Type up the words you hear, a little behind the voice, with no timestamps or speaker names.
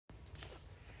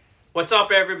What's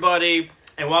up, everybody,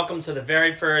 and welcome to the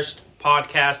very first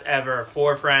podcast ever,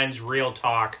 Four Friends Real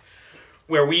Talk,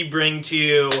 where we bring to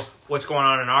you what's going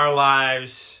on in our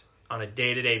lives on a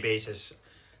day-to-day basis.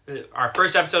 Our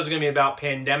first episode is going to be about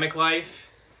pandemic life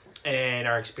and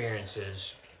our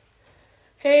experiences.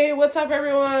 Hey, what's up,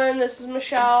 everyone? This is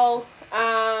Michelle.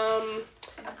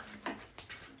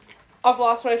 I've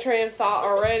lost my train of thought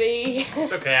already.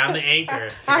 It's okay, I'm the anchor.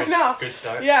 I know. Good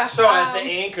start. Yeah. So, as the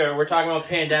anchor, we're talking about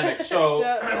pandemic. So,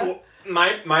 Yeah.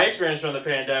 my experience from the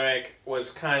pandemic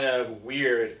was kind of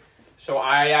weird. So,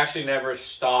 I actually never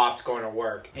stopped going to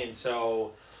work. And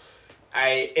so,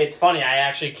 it's funny, I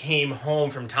actually came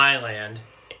home from Thailand,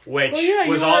 which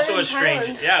was also a strange,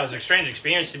 it was a strange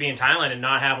experience to be in Thailand and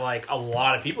not have, like, a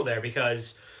lot of people there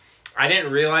because I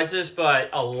didn't realize this,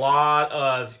 but a lot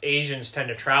of Asians tend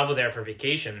to travel there for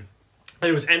vacation. And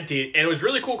it was empty, and it was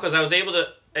really cool because I was able to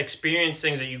experience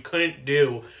things that you couldn't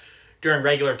do during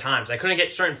regular times. I couldn't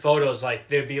get certain photos, like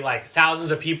there'd be like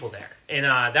thousands of people there. And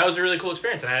that was a really cool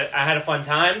experience, and I had a fun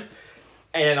time.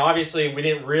 And obviously, we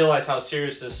didn't realize how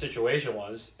serious this situation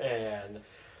was. And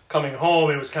coming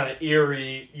home, it was kind of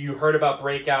eerie. You heard about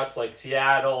breakouts like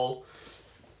Seattle.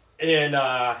 And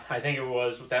I think it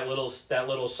was that little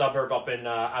suburb up in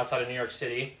outside of New York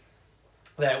City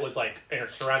that was like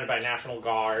surrounded by National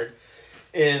Guard.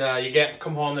 And you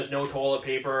come home, there's no toilet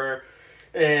paper,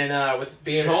 and with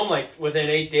being home, like within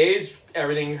 8 days,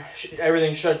 everything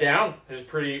shut down. It was a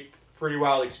pretty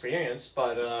wild experience,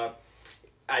 but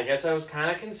I guess I was kind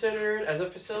of considered as a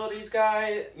facilities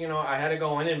guy. You know, I had to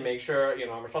go in and make sure,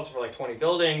 I'm responsible for like 20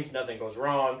 buildings, nothing goes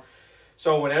wrong.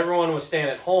 So when everyone was staying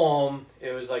at home,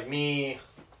 it was like me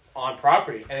on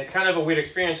property. And it's kind of a weird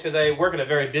experience because I work at a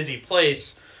very busy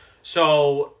place.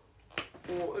 So,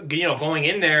 going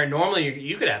in there, normally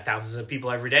you could have thousands of people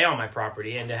every day on my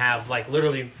property. And to have like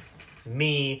literally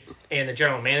me and the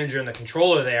general manager and the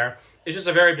controller there, it's just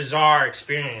a very bizarre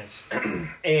experience. And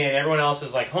everyone else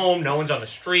is like home. No one's on the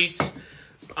streets.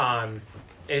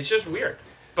 It's just weird.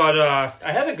 But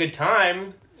I had a good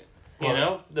time.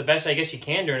 The best I guess you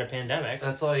can during a pandemic.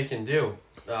 That's all you can do.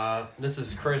 This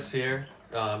is Chris here.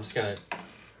 I'm just gonna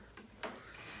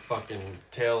fucking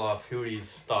tail off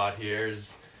Hootie's thought here.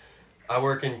 I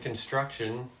work in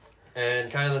construction,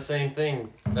 and kind of the same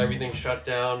thing. Everything shut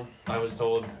down. I was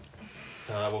told,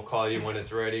 we'll call you when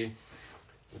it's ready.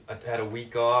 I had a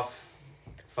week off.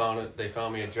 They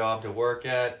found me a job to work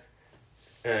at.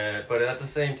 But at the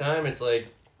same time, it's like,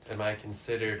 am I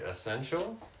considered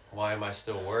essential? Why am I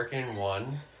still working?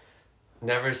 One,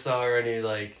 never saw any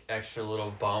like extra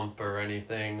little bump or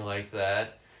anything like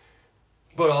that.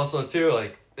 But also too,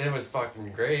 like it was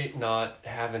fucking great not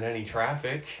having any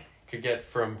traffic. Could get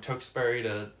from Tewksbury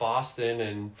to Boston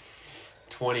in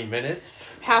 20 minutes.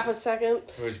 Half a second.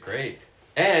 It was great.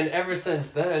 And ever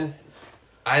since then,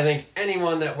 I think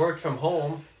anyone that worked from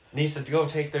home needs to go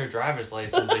take their driver's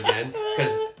license again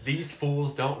because these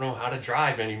fools don't know how to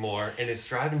drive anymore, and it's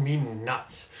driving me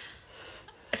nuts.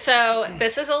 So,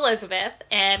 this is Elizabeth,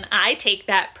 and I take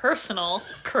that personal,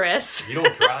 Chris. You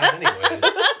don't drive anyways.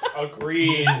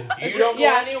 Agreed. You don't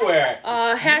go anywhere.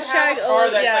 Hashtag you have a car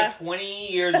that's like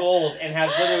 20 years old and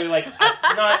has literally like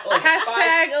not like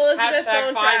hashtag Elizabeth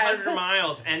don't 500 drive.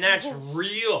 miles, and that's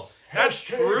real. That's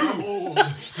true.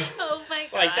 Oh my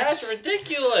gosh. Like that's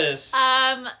ridiculous.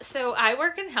 So I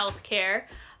work in healthcare,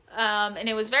 and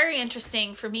it was very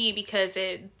interesting for me because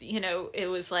it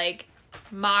was like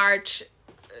March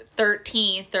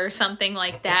 13th or something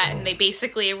like that, and they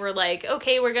basically were like,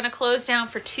 okay, we're gonna close down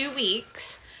for 2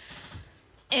 weeks.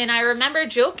 And I remember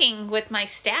joking with my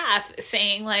staff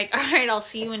saying like, all right, I'll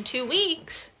see you in 2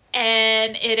 weeks,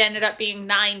 and it ended up being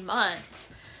 9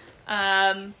 months.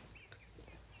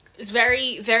 It's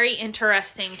very, very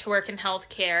interesting to work in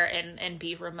healthcare and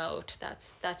be remote.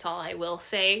 That's all I will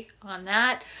say on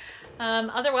that.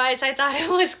 Otherwise, I thought it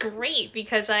was great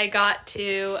because I got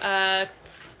to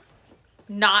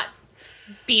not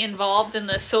be involved in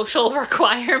the social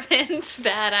requirements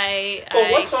that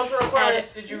what social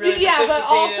requirements did you really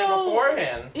participate in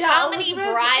beforehand? Yeah, how many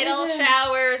bridal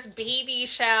showers, baby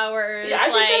showers? See, I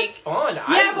think that's fun.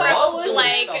 Yeah, but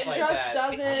Elizabeth like just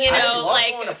doesn't.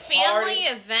 Like family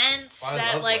events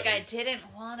that like weddings. I didn't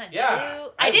want to do.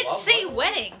 I didn't say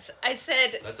weddings. I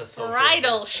said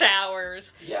bridal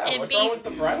showers. Yeah, what's wrong with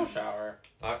the bridal shower?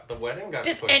 The wedding got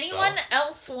Does anyone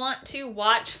else want to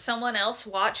watch someone else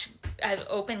watch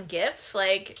open gifts?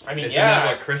 Like, I mean, isn't that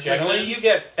what Christmas generally is? you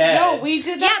get fed. No, we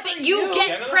did that. Yeah, but you get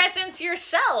generally? presents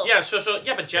yourself. Yeah,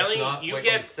 yeah, but generally That's not you what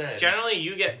get you said. generally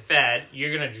you get fed.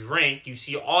 You're gonna drink. You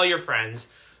see all your friends.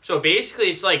 So basically,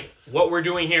 it's like what we're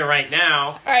doing here right now.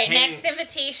 All right, hanging- next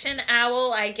invitation,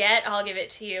 Owl, I'll give it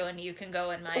to you, and you can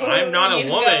go in my. I'm not you a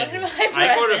can woman. Go in my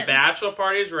I go to presence. bachelor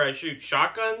parties where I shoot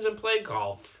shotguns and play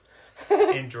golf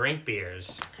and drink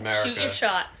beers. America. Shoot your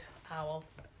shot, Owl.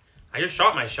 I just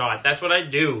shot my shot. That's what I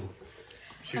do.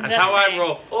 Shoot. That's just how I saying.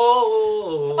 roll.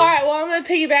 Oh. All right, well, I'm going to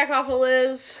piggyback off of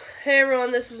Liz. Hey,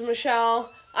 everyone, this is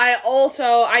Michelle.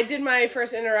 I did my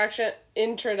first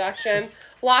introduction,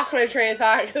 lost my train of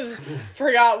thought because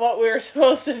forgot what we were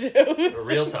supposed to do.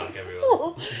 Real talk,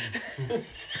 everyone.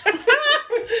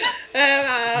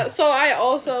 And so I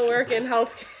also work in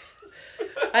healthcare.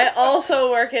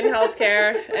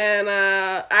 And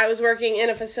I was working in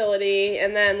a facility,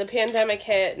 and then the pandemic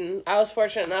hit, and I was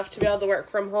fortunate enough to be able to work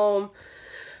from home,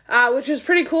 which was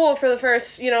pretty cool for the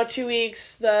first, 2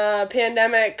 weeks. The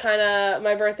pandemic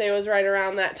my birthday was right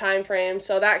around that time frame,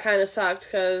 so that kind of sucked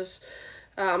because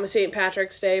I'm a St.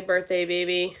 Patrick's Day birthday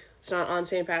baby. It's not on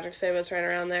St. Patrick's Day, but it's right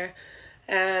around there.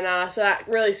 And so that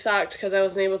really sucked because I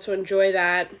wasn't able to enjoy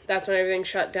that. That's when everything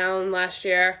shut down last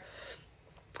year.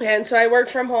 And so I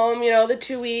worked from home, the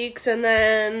 2 weeks, and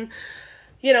then,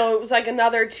 it was like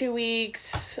another 2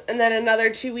 weeks, and then another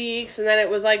 2 weeks, and then it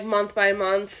was like month by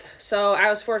month. So I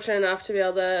was fortunate enough to be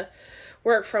able to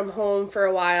work from home for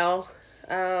a while.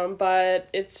 But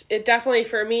it definitely,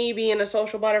 for me, being a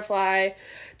social butterfly,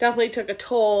 definitely took a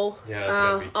toll Yeah, that's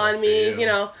gotta be tough on for me,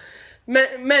 you.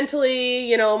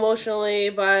 mentally, emotionally,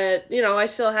 but, I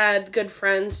still had good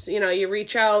friends. You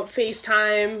reach out,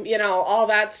 FaceTime, all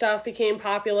that stuff became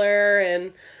popular,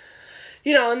 and,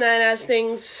 and then as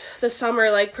the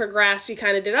summer, progressed, you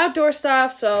kind of did outdoor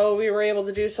stuff, so we were able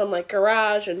to do some,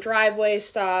 garage and driveway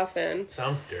stuff, and,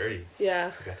 Sounds dirty.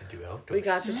 yeah, We got to do outdoors. we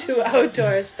got to do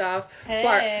outdoor stuff.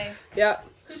 Hey. Yep.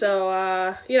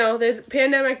 So, the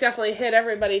pandemic definitely hit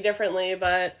everybody differently,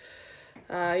 but,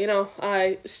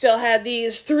 I still had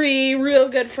these 3 real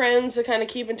good friends to kind of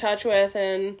keep in touch with,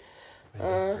 and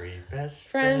Three best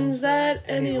friends that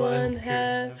anyone could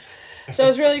had. have. So it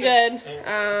was really good.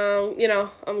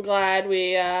 I'm glad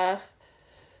we,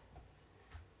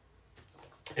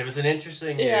 It was an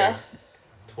interesting year. yeah.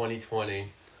 2020.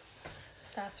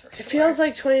 That's for sure. It feels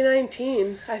like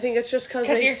 2019. I think it's just because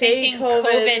 'Cause they you're say thinking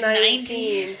COVID-19,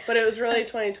 COVID-19. but it was really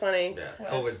 2020.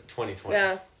 Yeah, Was. COVID 2020.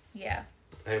 Yeah. Yeah.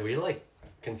 Hey, we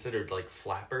considered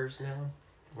flappers now.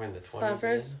 We're in the 20s.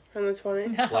 Flappers from the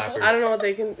 20s. No. Flappers. I don't know what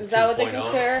they can. Is that what they 2.0?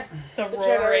 consider? The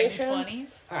roaring generation?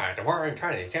 20s. Ah, the war in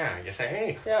 20s. Yeah, you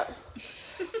say. Yeah.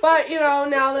 But,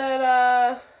 now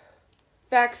that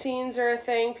vaccines are a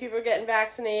thing, people are getting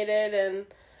vaccinated, and,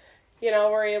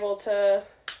 we're able to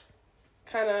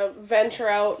kind of venture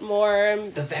out more.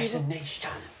 And The vaccination.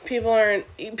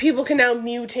 people can now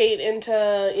mutate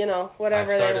into, whatever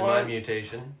I've they started my want.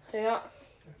 mutation. Yeah.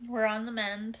 We're on the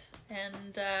mend,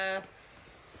 and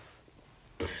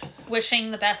wishing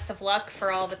the best of luck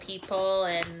for all the people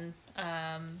in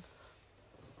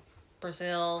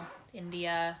Brazil,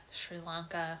 India, Sri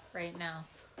Lanka right now.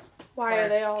 Why are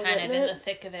they all kind getting of in it? the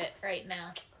thick of it right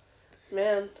now?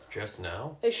 Man, Just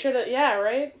now? they should have. Yeah,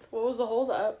 right. What was the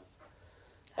holdup?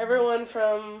 Everyone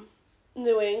from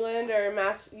New England or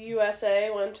USA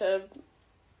went to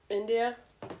India.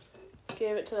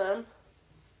 Gave it to them.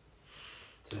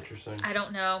 It's interesting. I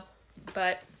don't know,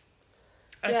 but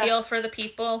I Yeah. feel for the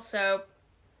people, so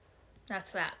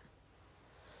that's that.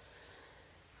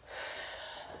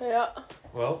 Yeah.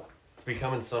 Well,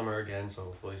 becoming summer again, so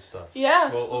hopefully stuff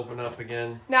Yeah. will open up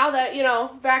again. Now that,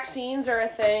 vaccines are a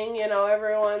thing,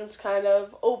 everyone's kind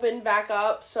of opened back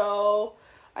up. So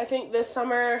I think last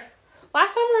summer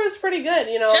was pretty good,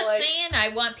 Just saying, I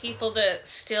want people to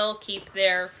still keep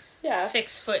their Yeah.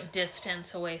 6-foot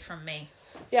distance away from me.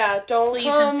 Yeah, don't Please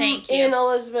and come thank you. in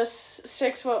Elizabeth's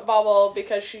 6-foot bubble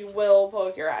because she will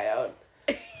poke your eye out.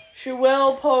 She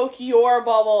will poke your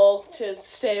bubble to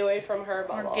stay away from her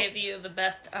bubble. Or give you the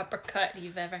best uppercut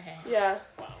you've ever had. Yeah,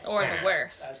 Or the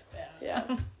worst. That's bad.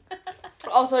 yeah.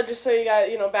 Also, just so you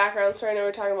got, background, sorry I know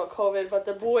we're talking about COVID, but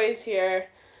the boys here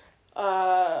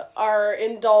are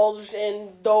indulged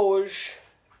in Doge.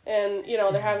 And,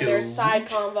 they're having their Doge. side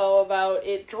convo about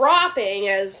it dropping,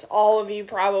 as all of you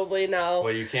probably know.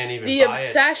 Well, you can't even The buy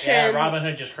obsession. Yeah, Robin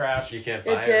Hood just crashed. it. You can't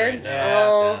It buy it, did? right now.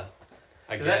 Oh.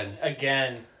 Yeah. Is that- Again.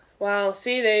 again. Wow,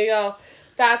 see, there you go.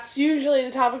 That's usually the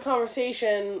topic of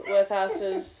conversation with us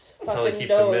is That's how they fucking keep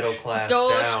Doge. the middle class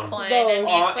Doge down. coin. Doge. And,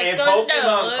 you Oh, click and on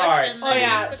Pokemon Doge, cards. and Oh then you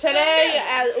yeah, click on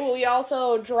today Doge. we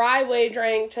also driveway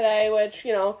drank today, which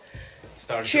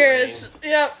Started to cheers.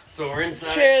 rain. Yep, So we're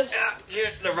inside. Cheers. Yeah,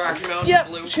 cheers. The Rocky Mountains yep.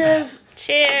 blue. Cheers,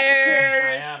 Cheers. cheers. I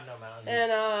have no mountains.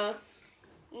 And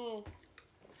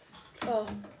oh,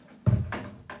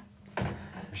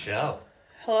 Michelle,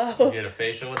 you Hello. get a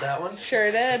facial with that one?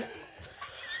 Sure did.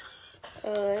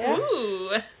 Yeah.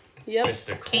 Ooh. Yep.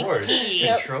 Mr. Kors, Kinky.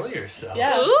 control yourself.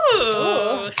 Yeah.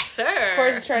 Ooh, Ooh. sir.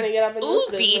 Course is trying to get up in Ooh,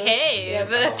 this business. behave.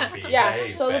 Yep. Oh, Yeah,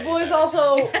 behave, so the baby. boys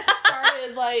also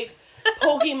started like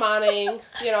Pokemoning,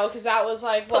 you know, because that was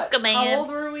like what? Pokemon. How old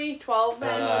were we? 12 then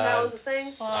when that was a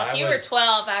thing. Well, if I you were was-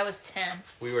 12, I was 10.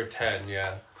 We were 10,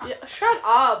 yeah. Yeah, shut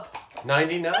up.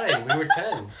 99, we were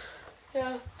 10.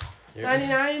 Yeah, You're just-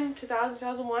 99, 2000,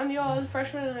 2001. Yo, I was a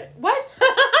freshman in high. What?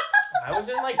 I was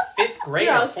in like 5th grade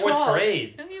Dude, I or was 4th 12.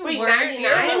 grade. You Wait, weren't. 99?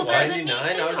 You're older than me,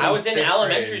 99? too. I I was in 5th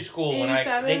elementary grade. school when they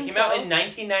 87, came out 12. in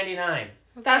 1999.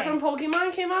 That's Okay. when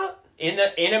Pokemon came out?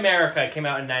 In America, it came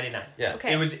out in 99. Yeah.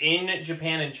 Okay. It was in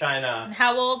Japan and China. And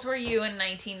how old were you in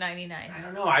 1999? I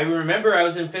don't know. I remember I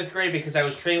was in 5th grade because I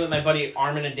was training with my buddy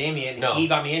Armin and Damien, and No. he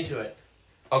got me into it.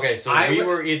 Okay, so I we w-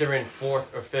 were either in 4th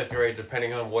or 5th grade,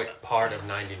 depending on what part of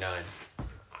 99.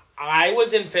 I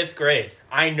was in 5th grade.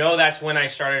 I know that's when I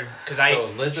started because I So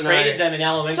Liz and traded I- them in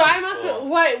elementary So I must have. school.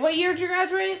 What year did you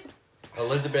graduate?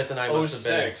 Elizabeth and I must have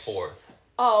been in 06. 4th.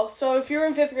 Oh, so if you were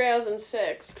in 5th grade, I was in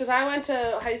 6th. Because I went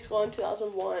to high school in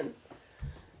 2001.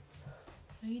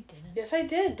 No, you didn't. Yes, I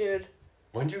did, dude.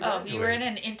 When did you Oh, graduate? you were in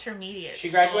an intermediate. She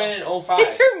graduated in 05.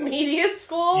 Intermediate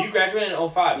school? You graduated in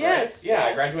 05, Yes, right? Yeah,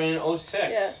 yeah. I graduated in 06.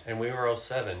 Yeah. And we were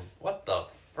 07. What the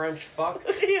French fuck?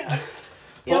 Yeah.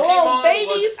 You Pokemon little babies.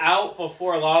 was out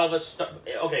before a lot of us.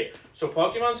 Okay, so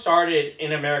Pokemon started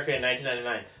in America in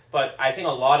 1999, but I think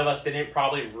a lot of us didn't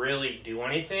probably really do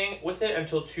anything with it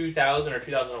until 2000 or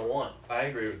 2001. I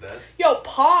agree with that. Yo,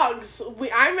 Pogs.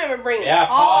 I remember bringing Yeah,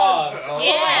 Pogs. Pogs. Oh,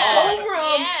 Yeah.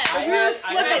 Homeroom. Yeah. We were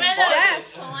flipping Remember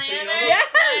desks. those So you know planners? Yes.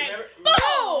 Remember,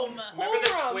 Boom. remember the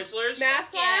Homeroom. Twizzlers?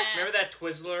 Math class. Yeah. Remember that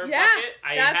Twizzler Yeah, bucket?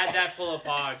 I that's- had that full of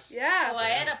Pogs. Yeah. Oh, I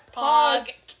had a Pog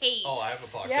Pogs. case. Oh, I have a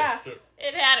podcast Yeah. too.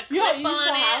 It had a Yo, clip you on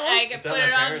still it. have them? I could It's at put my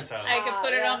it on. parents' house. I could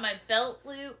put it yeah. on my belt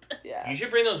loop. Yeah. You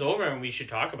should bring those over and we should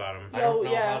talk about them. I don't Yo,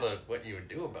 know yeah. what you would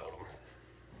do about them.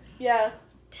 Yeah.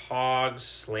 Pogs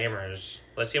Slammers.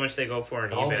 Let's see how much they go for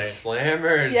on Oh, the eBay.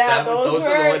 slammers. Yeah, those those are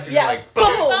were- the ones you yeah, were like, boom.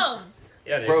 boom. Boom.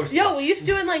 Yeah, they, Roast. Yo, we used to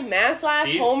do it in like math class,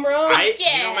 See? homeroom. You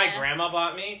know what my Yeah. grandma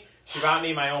bought me? She bought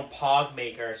me my own Pog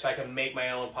maker so I could make my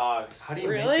own Pogs. How do you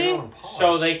Really? make your own pods?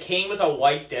 So they came with a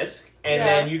white disc, and Yeah.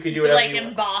 then you could do You could whatever like you want.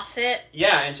 emboss it.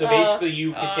 Yeah, and so basically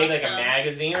you could take like a Awesome.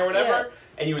 magazine or whatever,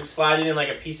 and you would slide it in like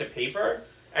a piece of paper,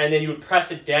 and then you would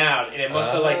press it down, and it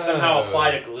must have like somehow Oh.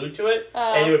 applied a glue to it,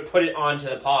 Oh. and you would put it onto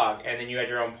the Pog, and then you had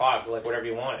your own Pog, like whatever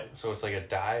you wanted. So it's like a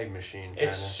dye machine.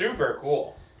 It's super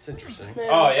cool. It's interesting. Man.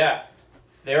 Oh yeah,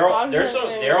 they're Pogs are so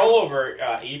the they're thing. all over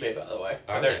eBay by the way.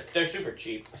 Are They're they? they're super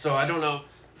cheap. So I don't know.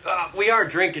 We are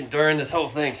drinking during this whole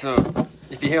thing, so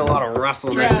if you hear a lot of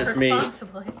rustling, Drink that's just me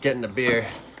responsibly. getting a beer.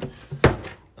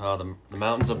 Oh, the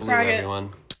mountains of blue, Frag it.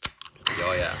 everyone.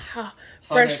 Oh yeah.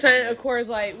 Fresh scent of Coors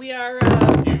Light. We are. Do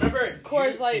you remember?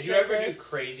 Coors Light Did you ever do drinkers.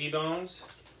 Crazy Bones?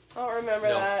 I don't remember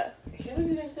No. that. How do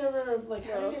you guys never like?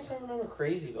 How do No. you guys never remember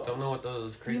Crazy Bones? Don't know what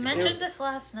those crazy. You bones- mentioned this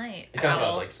last night. You talking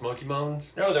about Owl. like Smoky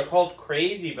Bones? No, they're called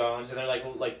Crazy Bones, and they're like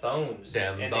bones.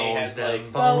 Damn and bones, They have, damn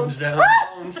like, bones, Bones.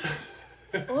 damn bones.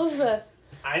 Elizabeth.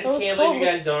 I just Those can't believe you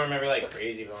cold. guys don't remember like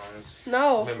Crazy Bones.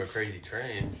 No. Remember Crazy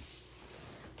Train?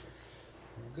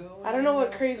 I don't know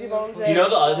what Crazy Bones is. You know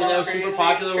the other thing that was Crazy super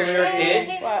popular when we were Train.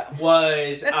 kids What?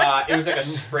 was it was like a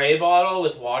spray bottle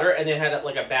with water, and then had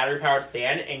like a battery powered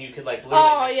fan, and you could like literally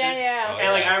Oh, mix yeah, it. yeah.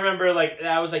 And like I remember like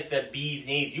that was like the bee's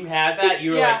knees. You had that,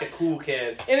 you were Yeah. like the cool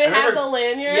kid. And I it had remember- the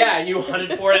lanyard? Yeah, and you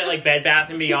hunted for it at like Bed Bath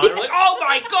and Beyond. We're like, oh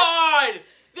my god,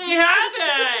 they have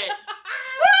it!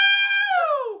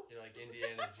 Woo! You're like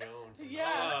Indiana Jones.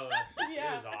 Yeah. Oh,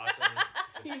 Yeah. It was awesome.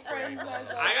 He friends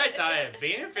myself. I gotta tell you,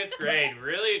 being in 5th grade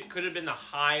really could have been the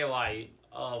highlight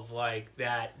of like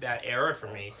that era for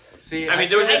me. See, I mean,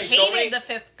 there was I just so hated many- the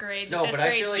 5th grade. No, Fifth but I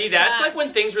grade feel like- See, that's sucked. like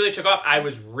when things really took off. I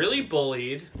was really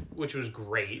bullied, which was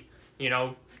great. You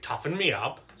know, toughened me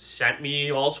up, sent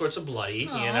me all sorts of bloody. You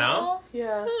know, Aw,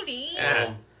 Yeah. Hootie.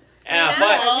 yeah. Yeah.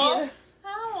 But Aw.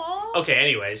 Aw. okay,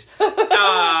 anyways,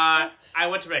 I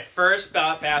went to my first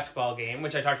basketball game,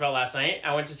 which I talked about last night.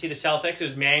 I went to see the Celtics. It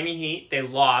was Miami Heat. They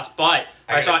lost, but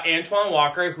I saw Antoine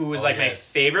Walker, who was Oh, like my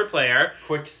yes. favorite player.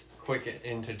 Quick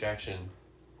interjection.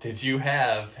 Did you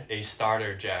have a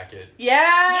starter jacket? Yes!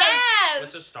 Yes.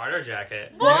 What's a starter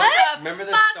jacket? What? Remember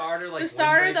the fuck? starter, like The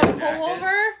starter, the windbreaker jackets?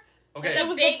 pullover? Okay. That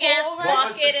was the Big ass pullover? What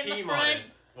was pocket the in the team on front. it?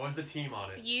 What was the team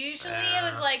on it? Usually it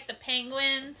was like the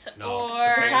Penguins No,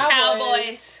 or the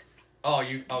Cowboys. Oh,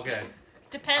 you okay?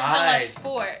 Depends on I- what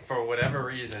sport. For whatever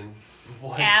reason,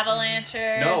 was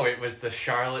Avalanchers. No, it was the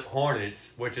Charlotte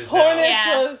Hornets, which is Hornets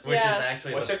Yeah. was which is yeah.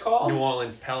 actually What's the it called? New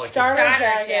Orleans Pelicans. Starter Starter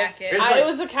Jackets. Jackets. It's like- It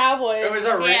was the Cowboys. It was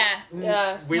a Yeah.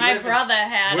 Yeah. We My live in- brother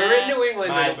had We're in a... New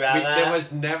England. My but brother. there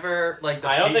was never like the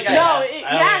I don't think I Patriots. No, have- it,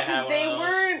 I don't yeah, think I because have they one of those.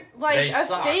 weren't like They a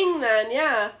sucked. thing then.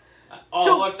 Yeah. Oh,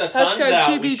 So- look, the sun's Hashtag out.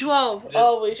 TB12.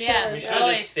 Oh, we should. Yeah, We should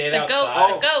totally. just stayed the outside.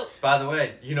 goat, the goat. By the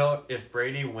way, you know, if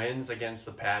Brady wins against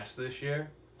the Pats this year,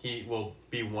 he will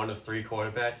be one of 3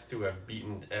 quarterbacks to have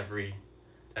beaten every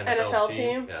NFL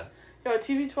team? Yeah. Yo,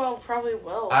 TB12 probably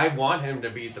will. I want him to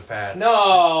beat the Pats.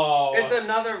 No. It's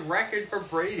another record for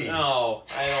Brady. No,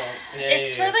 I don't. Yeah,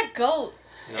 It's for the goat.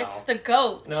 No. It's the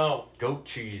goat. No. Goat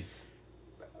cheese.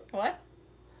 What?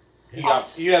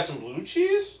 You have some blue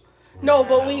cheese? no,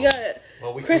 but we got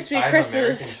Well, we crispy I have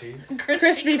Chris's. American cheese.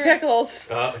 crispy pickles.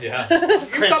 Yeah. You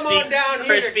come on down here.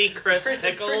 crispy crisp Chris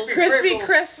is pickles. Crispy Pickles.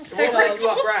 crisp We'll break you pickles.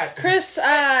 up right. Chris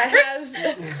has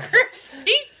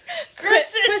Crispy.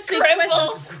 Chris's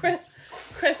cribbles.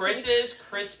 Chris's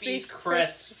Crispies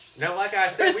Crisps. Now, like I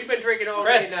said, Crisps. we've been drinking all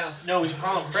day now. Crisps. No, we should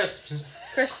call them crisps.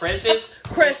 Chris's Chris's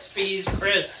Crispies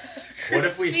Crisps. What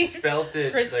if we Crispies. spelt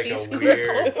it like Crispies. a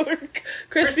weird...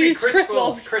 Crispy's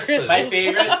Crisples. Crisples.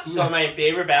 My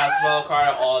favorite basketball card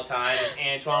of all time is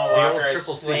Antoine The old Walker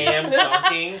triple C. slam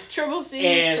dunking. Triple C's.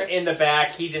 And Crisps. in the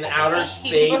back, he's in outer C.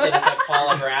 space and it's like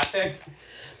holographic.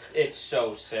 It's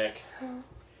so sick.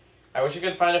 I wish I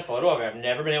could find a photo of it. I've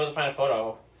never been able to find a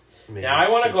photo. Maybe Now I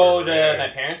want to super go to rare. my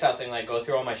parents' house and like go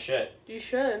through all my shit. You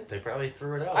should. They probably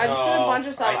threw it out. I just did a No, bunch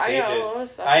of stuff. I I saved got it. a lot of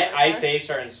stuff. I save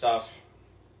certain stuff.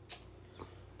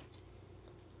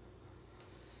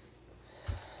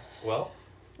 Well,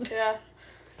 Yeah.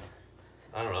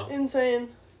 I don't know. Insane.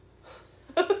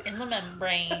 In the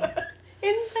membrane.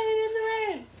 Insane in the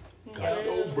rain. Got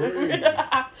no brain.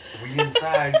 We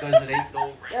inside because it ain't no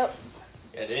rain. Yep.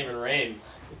 Yeah, it didn't even rain.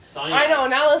 It's sunny. I know.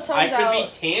 Now the I sun's could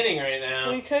out. be tanning right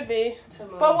now. We could be.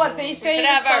 But what they We say could the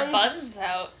have our sun's buns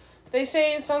out. they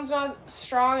say the sun's not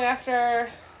strong after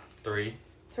 3.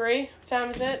 3. What time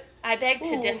is it? I beg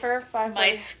to Ooh, differ. 5:30.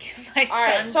 My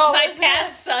right, so my listen-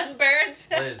 past sunburns.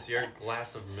 Liz, your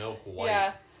glass of milk white.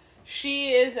 Yeah.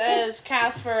 She is as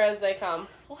Casper as they come.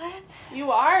 What?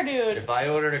 You are, dude. If I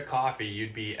ordered a coffee,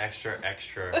 you'd be extra,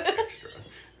 extra, extra.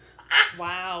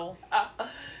 Wow.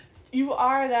 You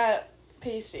are that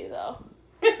pasty though.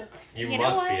 You You know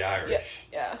must what? be Irish.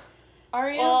 Yeah. Are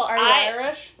you? Well, are you I-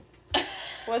 Irish?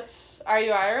 Are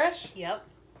you Irish? Yep.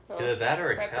 Either that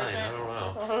or Italian, Represent. I don't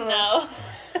know. I don't know.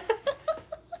 No.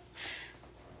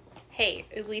 Hey,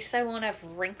 at least I won't have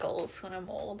wrinkles when I'm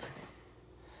old.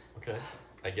 Okay,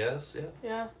 I guess, yeah.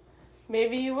 Yeah.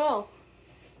 Maybe you will.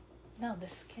 No, the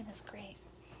skin is great.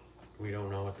 We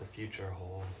don't know what the future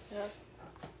holds.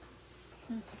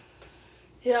 Yeah.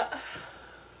 Yeah.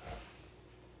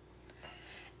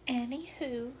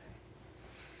 Anywho,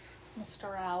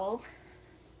 Mr. Owl.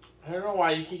 I don't know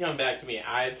why you keep coming back to me.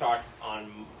 I talked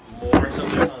on more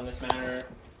subjects on this matter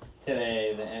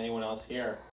today than anyone else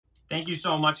here. Thank you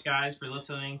so much, guys, for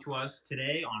listening to us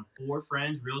today on Four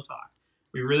Friends Real Talk.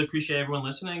 We really appreciate everyone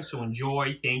listening, so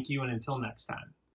enjoy, thank you, and until next time.